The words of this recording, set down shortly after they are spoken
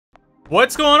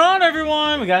What's going on,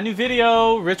 everyone? We got a new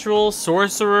video. Ritual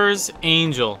Sorcerer's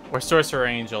Angel, or Sorcerer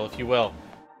Angel, if you will.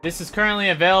 This is currently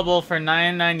available for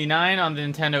 $9.99 on the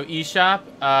Nintendo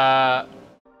eShop.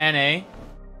 NA.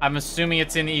 I'm assuming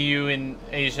it's in EU, in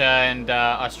Asia, and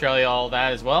Australia, all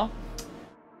that as well.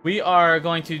 We are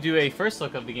going to do a first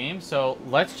look of the game, so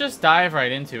let's just dive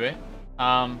right into it.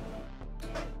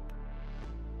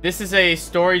 This is a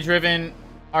story-driven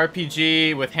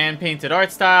RPG with hand-painted art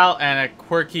style and a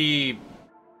quirky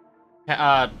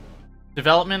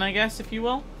development, I guess, if you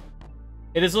will.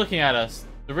 It is looking at us.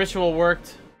 The ritual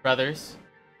worked, brothers.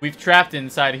 We've trapped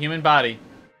inside a human body.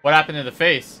 What happened to the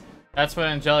face? That's what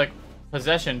angelic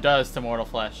possession does to mortal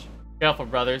flesh. Careful,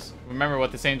 brothers. Remember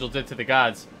what this angel did to the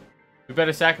gods. We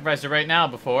better sacrifice it right now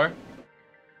before...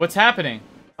 What's happening?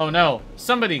 Oh no.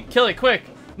 Somebody, kill it quick.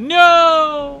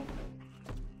 No!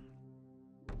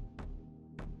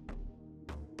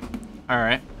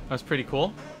 Alright, that was pretty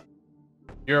cool.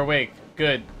 You're awake.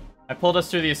 Good. I pulled us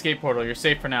through the escape portal. You're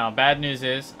safe for now. Bad news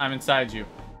is, I'm inside you.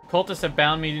 Cultists have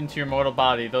bound me into your mortal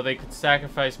body, though they could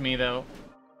sacrifice me, though.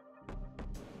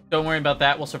 Don't worry about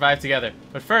that. We'll survive together.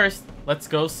 But first, let's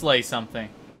go slay something.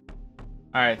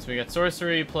 Alright, so we got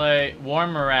sorcery, play.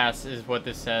 Warm morass is what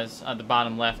this says on the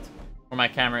bottom left, where my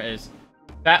camera is.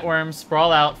 Fat worms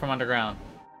sprawl out from underground.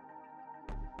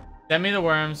 Send me the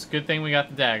worms. Good thing we got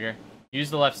the dagger. Use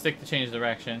the left stick to change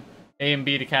direction. A and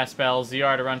B to cast spells.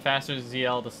 ZR to run faster.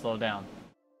 ZL to slow down.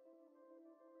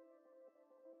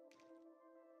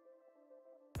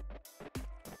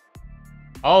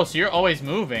 Oh, so you're always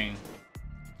moving.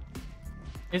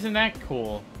 Isn't that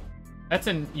cool? That's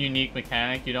a unique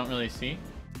mechanic you don't really see.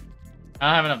 I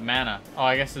don't have enough mana. Oh,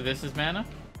 I guess this is mana?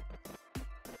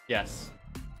 Yes.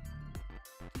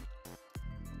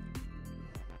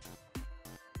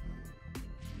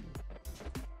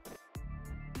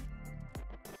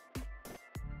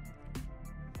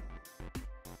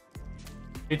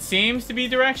 It seems to be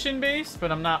direction-based, but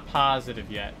I'm not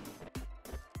positive yet.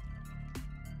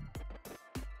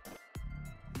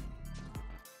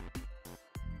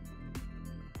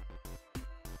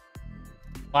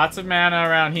 Lots of mana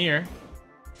around here.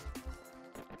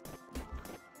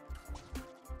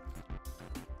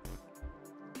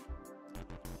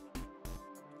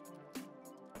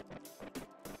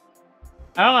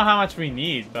 I don't know how much we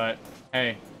need, but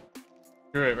hey,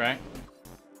 screw it, right?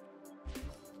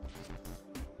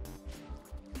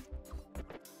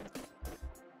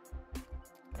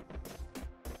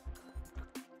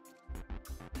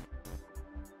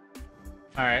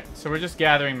 Alright, so we're just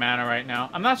gathering mana right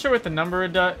now. I'm not sure what the number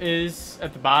is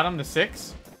at the bottom, the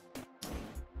 6.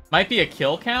 Might be a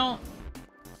kill count.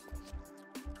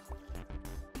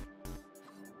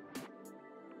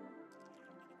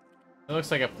 It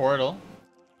looks like a portal.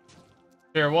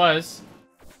 There was.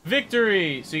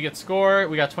 Victory! So you get score,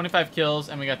 we got 25 kills,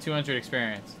 and we got 200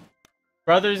 experience.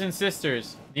 Brothers and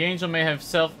sisters, the angel may have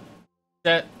set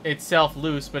itself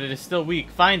loose, but it is still weak.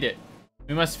 Find it.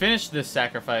 We must finish this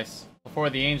sacrifice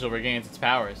before the angel regains its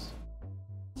powers.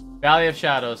 Valley of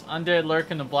Shadows. Undead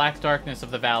lurk in the black darkness of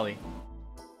the valley.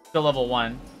 Still level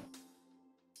 1.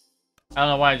 I don't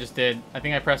know why I just did. I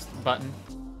think I pressed the button.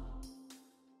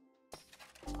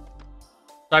 So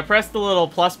I pressed the little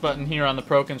plus button here on the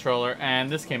Pro Controller, and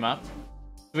this came up.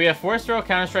 So we have Force Throw,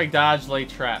 Counter-Strike, Dodge, Lay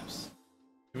Traps.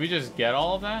 Did we just get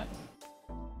all of that?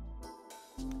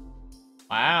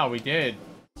 Wow, we did.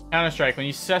 Counter-Strike. When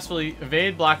you successfully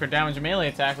evade, block, or damage a melee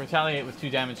attack, retaliate with 2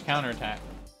 damage counterattack.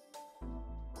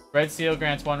 Red Seal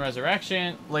grants 1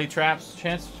 resurrection. Lay Traps.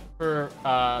 Chance for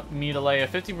me to lay a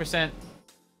 50%...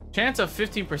 Chance of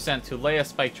 15% to lay a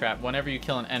spike trap whenever you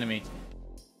kill an enemy.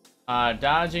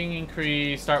 Dodging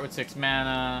increase. Start with 6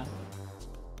 mana.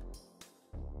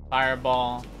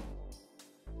 Fireball.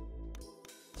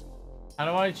 How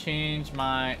do I change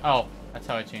my... Oh, that's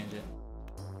how I change it.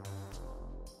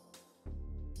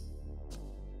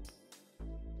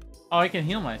 Oh, I can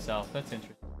heal myself. That's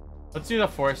interesting. Let's do the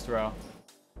Force Throw.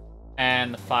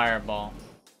 And the Fireball.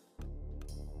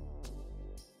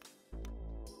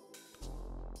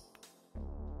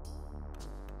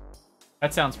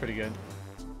 That sounds pretty good.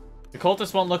 The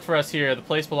cultists won't look for us here. The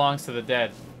place belongs to the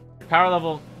dead. Your power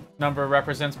level number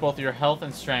represents both your health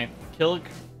and strength.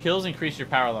 Kills increase your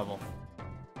power level.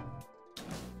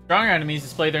 Stronger enemies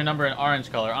display their number in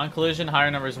orange color. On collision,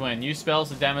 higher numbers win. Use spells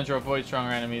to damage or avoid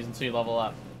stronger enemies until you level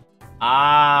up.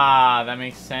 Ah, that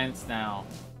makes sense now.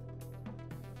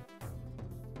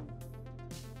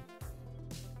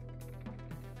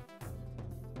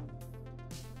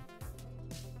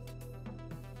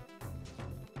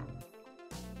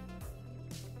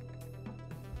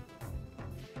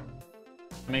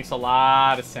 Makes a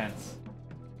lot of sense.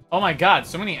 Oh my god,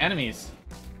 so many enemies.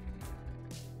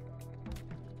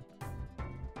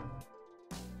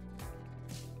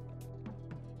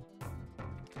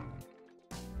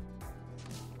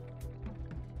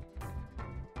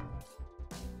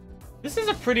 This is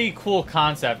a pretty cool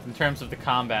concept in terms of the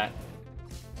combat.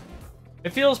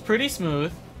 It feels pretty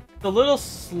smooth. It's a little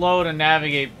slow to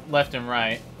navigate left and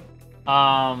right.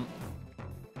 I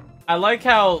like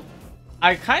how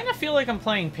I kind of feel like I'm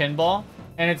playing pinball,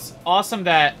 and it's awesome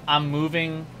that I'm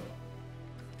moving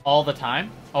all the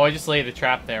time. Oh, I just laid a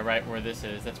trap there right where this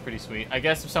is. That's pretty sweet. I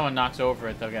guess if someone knocks over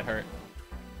it, they'll get hurt.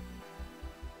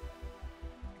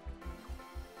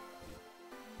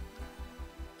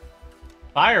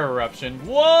 Fire eruption.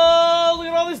 Whoa! Look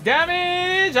at all this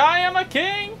damage! I am a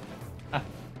king!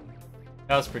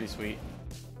 That was pretty sweet.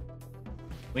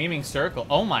 Gleaming circle.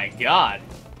 Oh my god.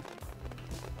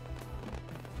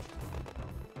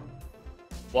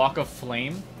 Walk of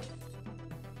flame.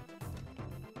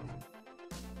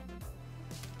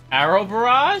 Arrow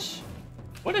barrage?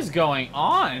 What is going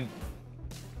on?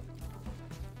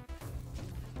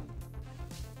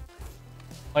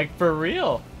 Like, for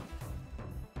real.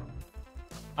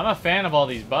 I'm a fan of all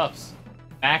these buffs.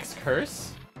 Max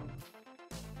curse?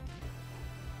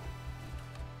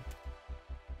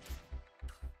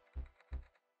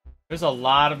 There's a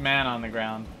lot of mana on the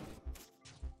ground.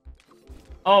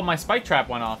 Oh, my spike trap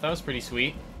went off. That was pretty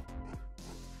sweet.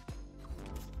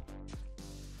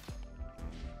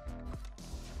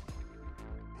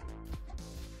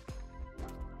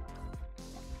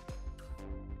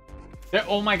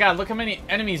 Oh my god, look how many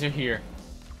enemies are here.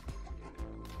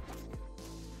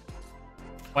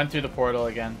 Went through the portal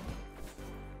again.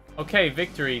 Okay,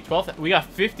 victory. 12th. We got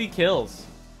 50 kills.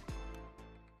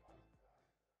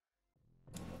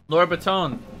 Lord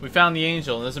Baton, we found the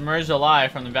angel. It has emerged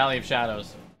alive from the Valley of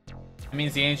Shadows. It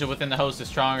means the angel within the host is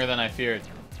stronger than I feared.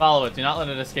 Follow it. Do not let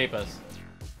it escape us.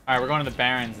 Alright, we're going to the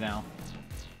Barrens now.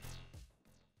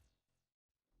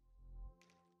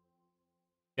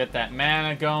 Get that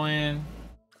mana going.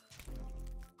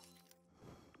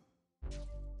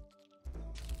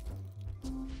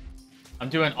 I'm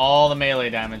doing all the melee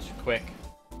damage quick.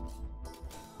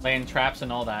 Laying traps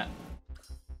and all that.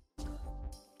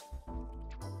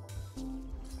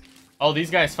 Oh,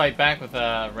 these guys fight back with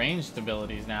ranged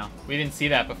abilities now. We didn't see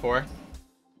that before.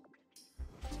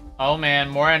 Oh man,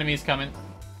 more enemies coming.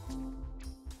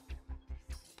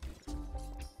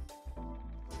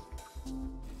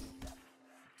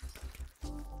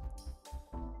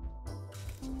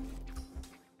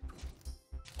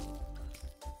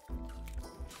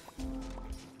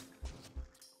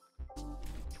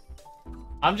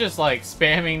 I'm just like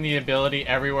spamming the ability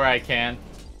everywhere I can.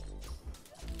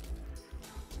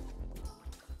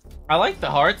 I like the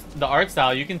art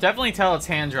style. You can definitely tell it's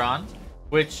hand-drawn,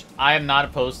 which I am not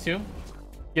opposed to.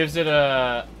 Gives it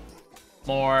a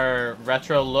more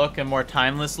retro look, a more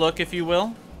timeless look, if you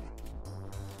will.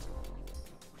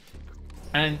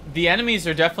 And the enemies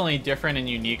are definitely different and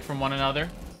unique from one another.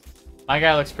 My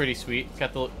guy looks pretty sweet.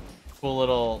 Got the cool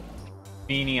little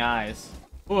beanie eyes.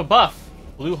 Ooh, a buff.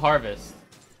 Blue Harvest.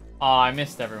 Aw, I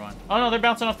missed everyone. Oh no, they're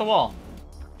bouncing off the wall.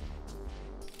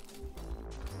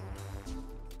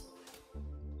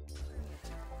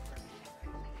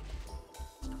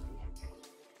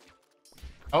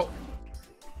 Oh.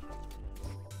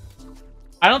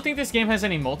 I don't think this game has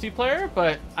any multiplayer,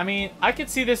 but, I mean, I could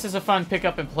see this as a fun pick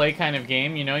up and play kind of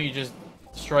game. You know, you just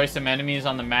destroy some enemies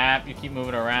on the map, you keep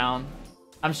moving around.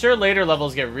 I'm sure later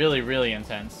levels get really, really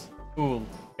intense. Ooh,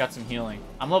 got some healing.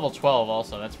 I'm level 12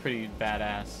 also, that's pretty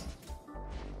badass.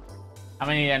 How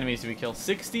many enemies did we kill?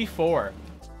 64.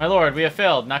 My lord, we have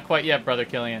failed. Not quite yet, Brother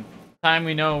Killian. Time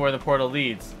we know where the portal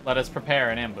leads. Let us prepare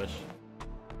an ambush.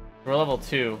 We're level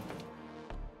 2.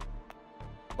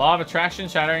 Law of Attraction,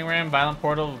 Shattering Ram, Violent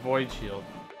Portal, Void Shield.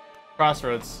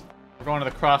 Crossroads. We're going to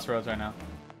the crossroads right now.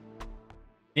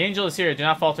 The angel is here. Do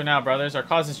not falter now, brothers. Our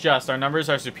cause is just. Our numbers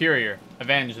are superior.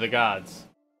 Avenge the gods.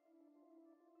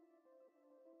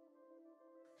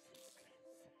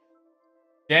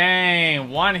 Dang,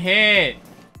 one hit.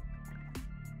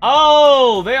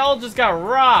 Oh, they all just got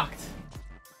rocked.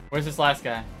 Where's this last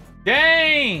guy?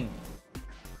 Dang.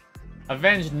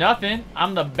 Avenge nothing.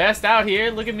 I'm the best out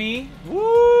here. Look at me.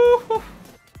 Woo!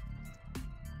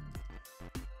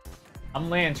 I'm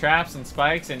laying traps and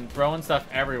spikes and throwing stuff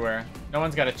everywhere. No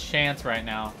one's got a chance right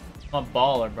now. I'm a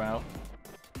baller, bro.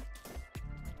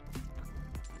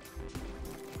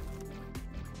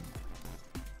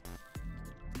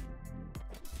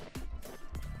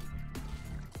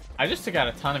 I just took out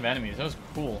a ton of enemies. That was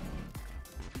cool.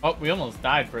 Oh, we almost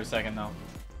died for a second, though.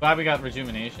 Glad we got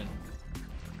rejuvenation.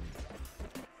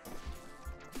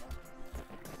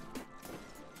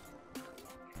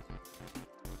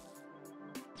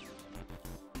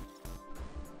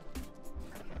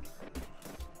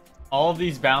 All of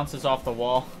these bounces off the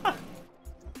wall.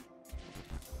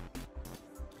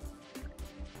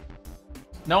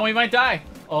 No, we might die.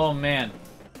 Oh, man.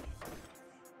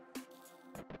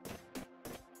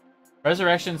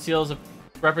 Resurrection seals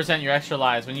represent your extra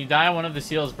lives. When you die, one of the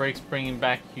seals breaks, bringing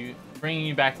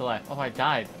you back to life. Oh, I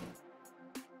died.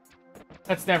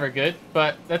 That's never good,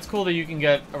 but that's cool that you can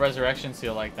get a resurrection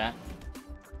seal like that.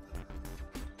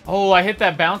 Oh, I hit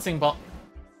that bouncing ball.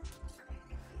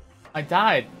 I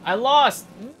died. I lost.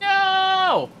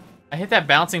 No! I hit that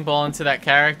bouncing ball into that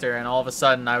character, and all of a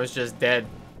sudden, I was just dead.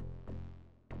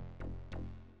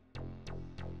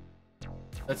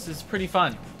 This is pretty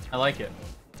fun. I like it.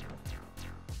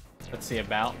 Let's see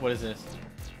about. What is this?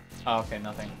 Oh, okay,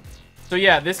 nothing. So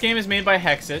yeah, this game is made by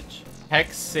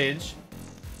Hexage.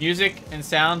 Music and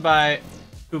sound by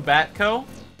Kubatko.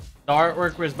 The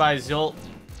artwork was by Zult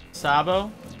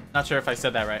Sabo. Not sure if I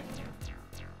said that right.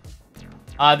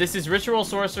 This is Ritual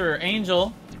Sorcerer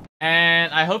Angel.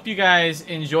 And I hope you guys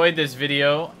enjoyed this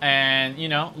video. And, you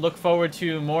know, look forward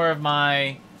to more of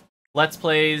my Let's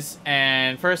Plays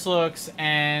and first looks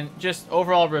and just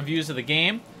overall reviews of the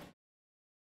game.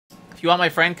 If you want my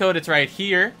friend code, it's right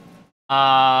here.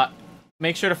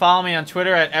 Make sure to follow me on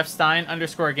Twitter at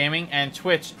fstein_gaming and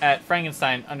Twitch at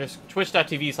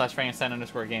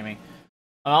twitch.tv/frankenstein_gaming.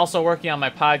 I'm also working on my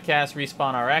podcast,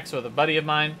 Respawn RX, with a buddy of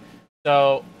mine.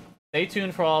 So stay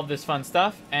tuned for all of this fun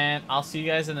stuff, and I'll see you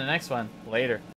guys in the next one. Later.